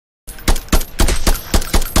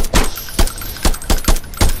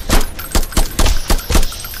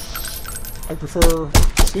I prefer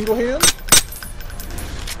single hand.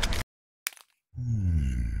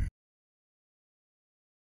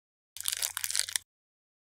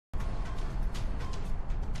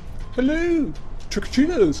 Hello,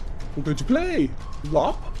 trick-or-treaters! We're going to play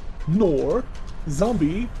LOP nor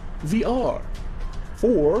Zombie VR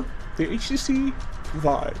for the HTC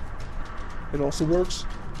Vive. It also works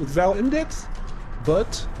with Val Index,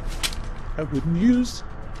 but I wouldn't use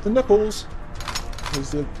the knuckles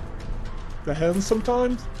because the hands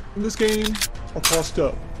sometimes in this game are crossed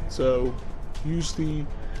up. So use the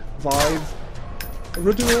Vive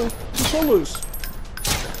original controllers.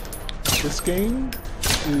 This game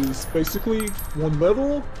is basically one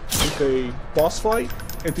level with a boss fight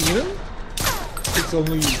at the end. It's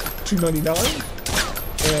only $2.99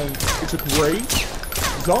 and it's a great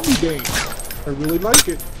zombie game. I really like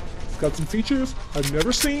it. It's got some features I've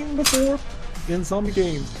never seen before in zombie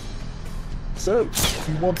games. So, if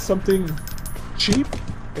you want something cheap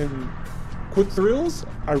and quick thrills,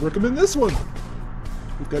 I recommend this one.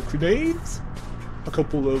 We've got grenades, a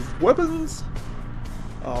couple of weapons,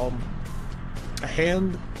 a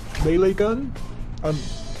hand melee gun,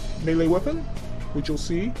 melee weapon, which you'll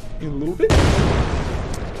see in a little bit.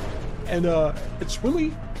 And it's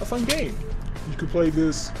really a fun game. You can play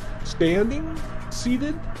this standing,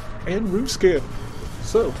 seated, and room scale.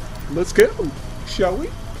 So, let's go, shall we?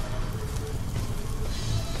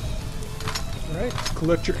 Alright,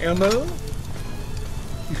 collect your ammo.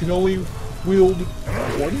 You can only wield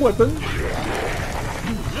one weapon.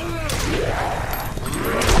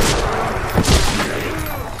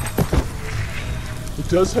 It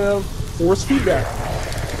does have force feedback.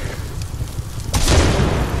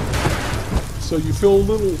 So you feel a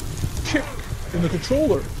little kick in the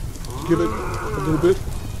controller to give it a little bit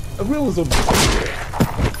of realism.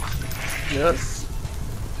 Yes.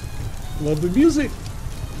 Love the music.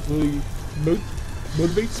 Really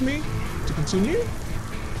motivates me to continue.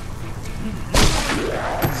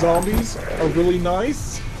 Zombies are really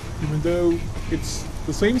nice. Even though it's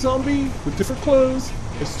the same zombie with different clothes,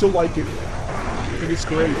 I still like it. I think it's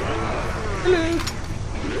great. Hello!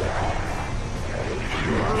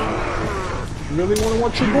 You really want to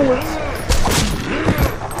watch your bullets?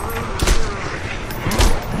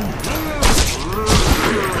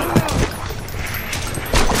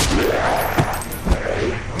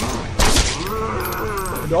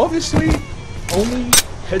 And obviously, only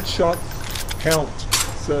headshots count.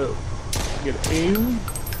 So, you gotta aim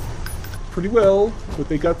pretty well, but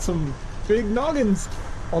they got some big noggins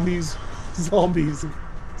on these zombies.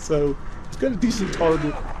 So, it's got a decent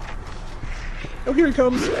target. Oh, here he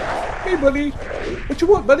comes. Hey, buddy. What you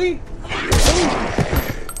want, buddy? Oh,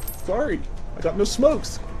 sorry. I got no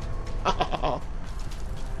smokes.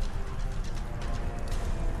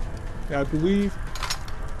 Yeah, I believe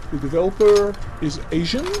the developer is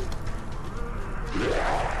Asian.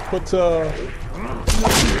 But, they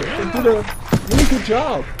did a really good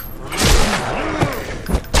job.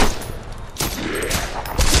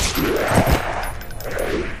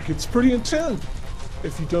 It gets pretty intense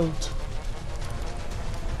if you don't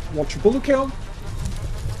watch your bullet count.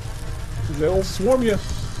 They'll swarm you.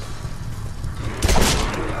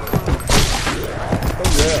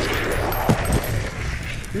 Oh yeah.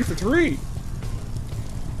 3 for 3. You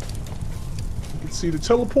can see the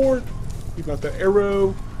teleport. You got the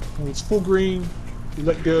arrow. When it's full green, you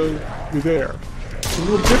let go, you're there. It's a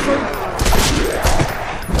little different.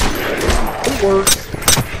 It works.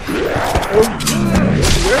 Oh,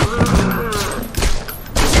 yeah.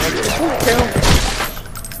 That's the bullet count.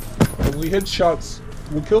 Only headshots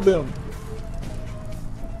will kill them.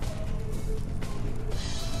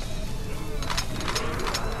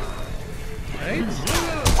 Right?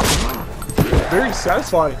 Very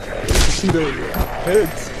satisfying to see their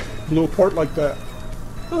heads blow apart like that.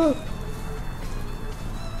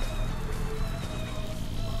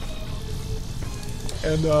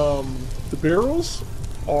 And the barrels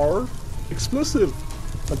are explosive,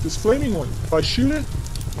 like this flaming one. If I shoot it,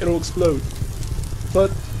 it'll explode. But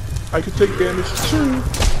I could take damage too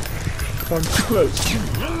if I'm too close.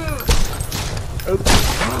 Oh.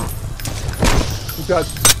 We've got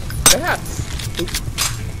bats. Oops.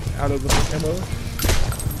 Out of the ammo.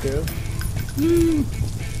 Okay.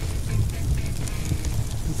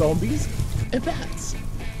 Zombies and bats.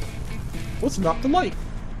 What's not to like?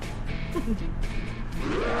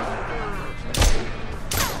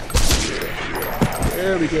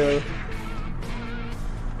 There we go.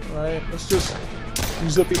 Alright, let's just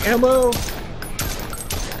use up the ammo.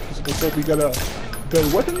 Looks like we got a better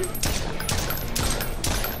weapon.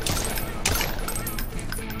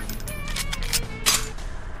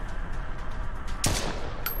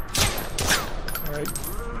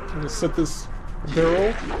 gonna set this barrel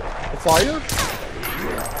afire.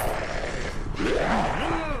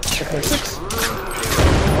 F96.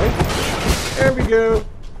 Alright. There we go.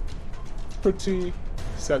 Pretty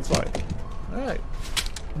satisfying. Alright.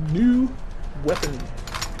 New weapon.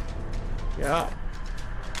 Yeah.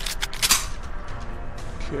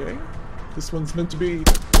 Okay. This one's meant to be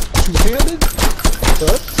two-handed,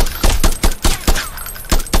 but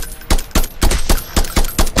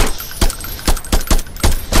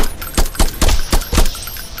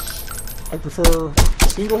I prefer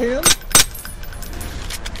single hand.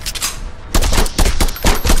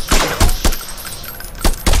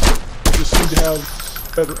 I just seem to have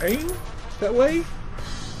better aim that way.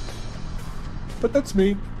 But that's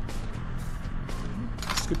me.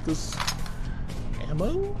 Let's get this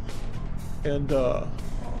ammo and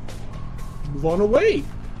move on away.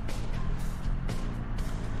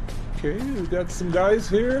 Okay, we got some guys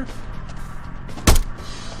here.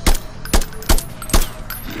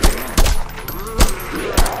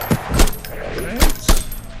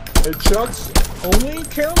 Headshots only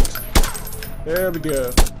count. There we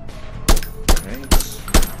go. Right.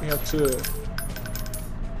 We have to.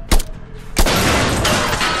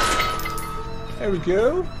 There we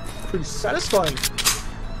go. Pretty satisfying.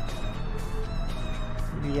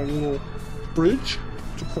 We need our little bridge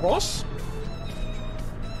to cross.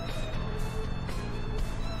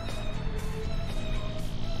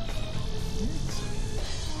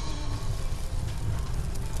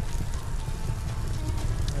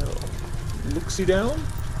 Look-see down.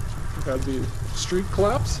 We have the street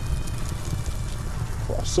collapse.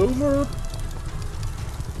 Crossover.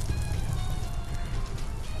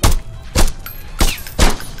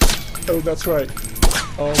 Oh, that's right.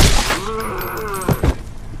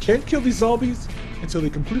 You can't kill these zombies until they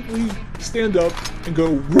completely stand up and go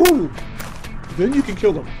roar. Then you can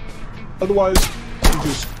kill them. Otherwise, you're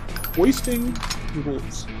just wasting your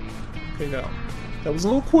bullets. Okay, now that was a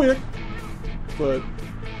little quick, but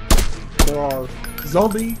there are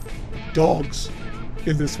zombie dogs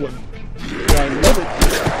in this one. And I love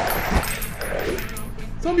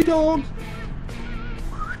it. Zombie dog!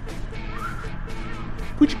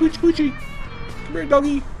 Poochie, poochie, poochie! Come here,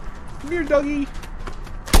 doggy! Come here, doggy!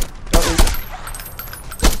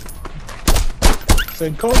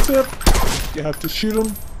 Same concept. You have to shoot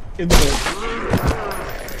them in the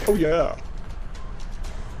head. Oh yeah!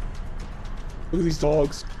 Look at these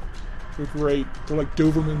dogs. They're great. They're like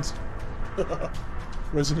Dobermans.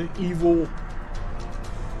 Resident Evil.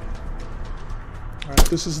 Alright,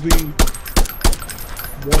 this is the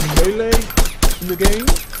one melee in the game.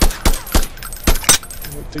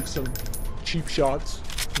 I'm gonna take some cheap shots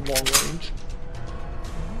from long range.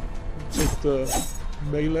 Take the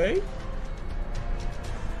melee.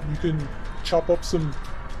 You can chop up some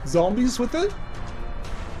zombies with it.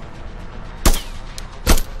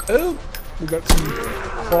 Oh, we got some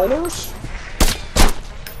crawlers.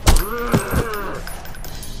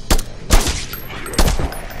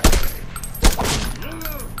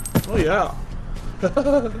 Oh yeah.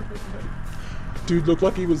 Dude looked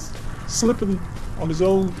like he was slipping on his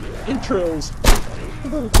own entrails.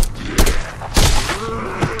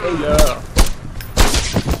 Oh yeah.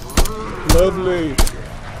 Lovely.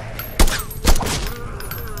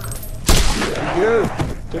 Good.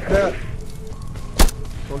 Take that.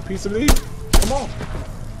 One piece of meat? Come on.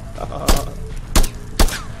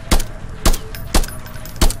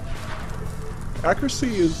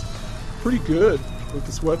 Accuracy is pretty good with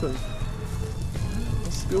this weapon.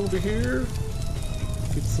 Let's go over here.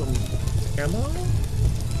 Get some ammo.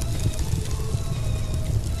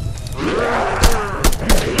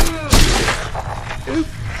 Oop.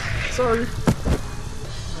 Sorry.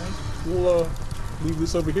 We'll leave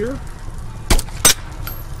this over here.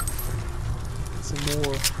 Get some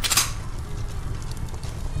more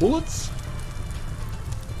bullets.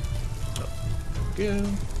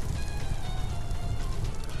 Again.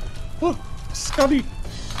 Look, Scotty!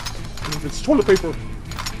 It's toilet paper.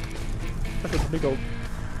 I could make a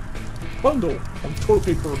bundle of toilet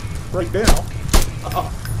paper right now.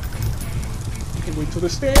 Okay, wait till they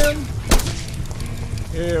stand.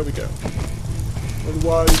 There we go.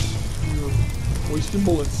 Otherwise, you're wasting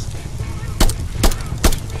bullets.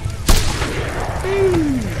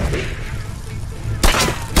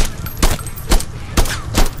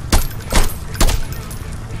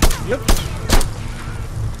 Yep.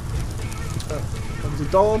 Comes a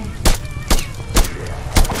dog.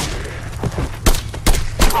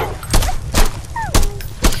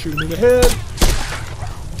 Shoot him in the head.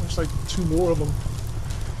 There's like 2 more of them.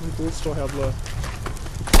 How many bullets do I have left?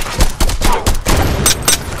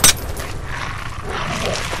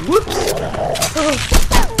 Whoops!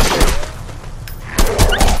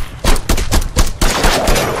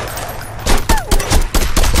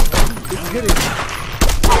 Hit him.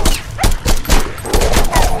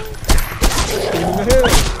 Shoot him in the head.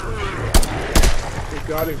 Okay,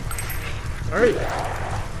 got him. Alright.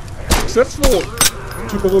 Successful.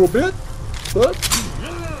 Took a little bit, but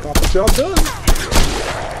got the job done.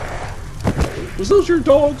 Was those your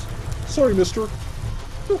dogs? Sorry, mister.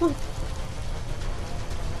 Some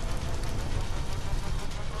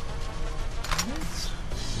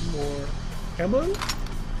more ammo.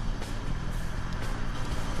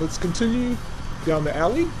 Let's continue down the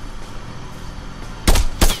alley.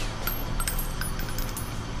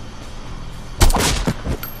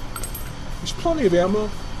 There's plenty of ammo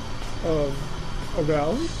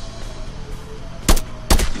around.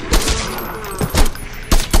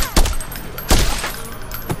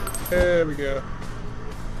 There we go.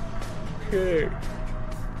 Okay.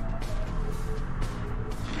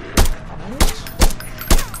 Alright.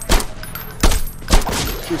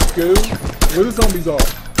 Just go where the zombies are.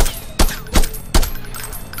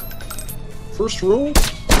 First rule in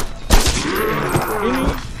any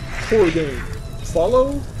horror game: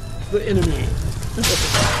 follow the enemy.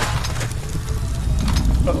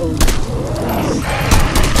 Uh-oh.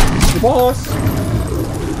 The boss.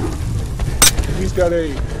 He's got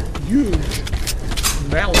a huge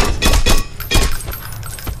mallet.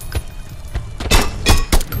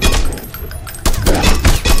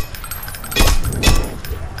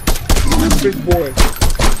 This big boy.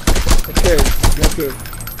 Okay, you have to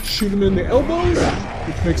shoot him in the elbows,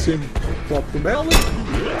 which makes him drop the mallet.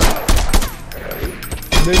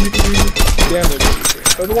 And then you can do damage.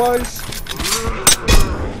 Otherwise,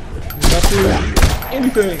 you're not doing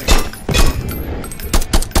anything.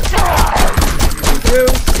 There we go,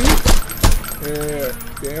 see? Yeah,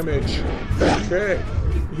 damage. Okay.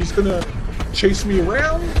 He's gonna chase me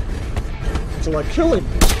around until I kill him.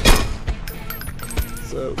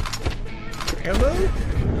 So, ammo?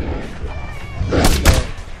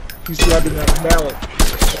 He's grabbing that mallet.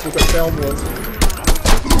 That's what that sound was.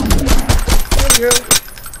 There we go.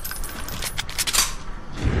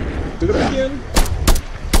 Did it again.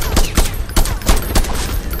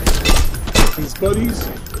 His buddies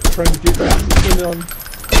trying to get in on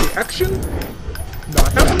the action. Not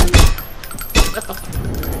happening.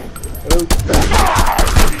 Oh.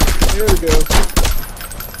 There we go.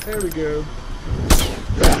 There we go.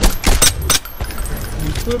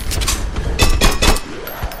 You flip.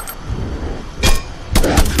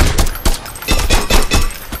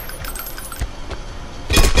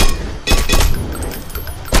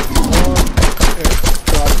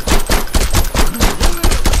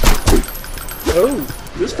 Oh,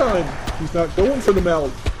 this time he's not going for the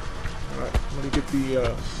mallet. Alright, I'm gonna get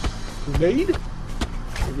the grenade.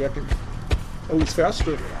 Maybe I can. Oh, he's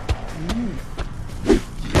faster.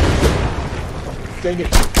 Dang it.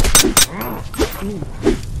 Get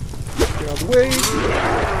out of the way.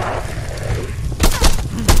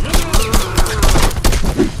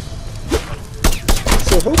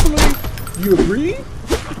 So hopefully you agree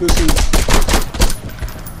that this is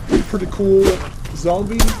a pretty cool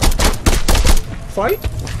zombie fight.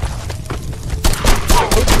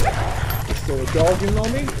 There's still a dog in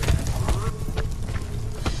on me.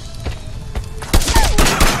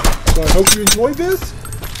 So I hope you enjoyed this.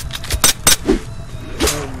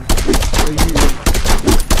 May you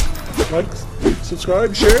like,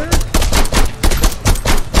 subscribe, share.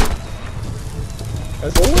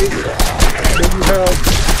 As always, may you have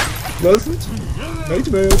pleasant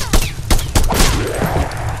nightmares.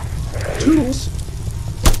 Toodles.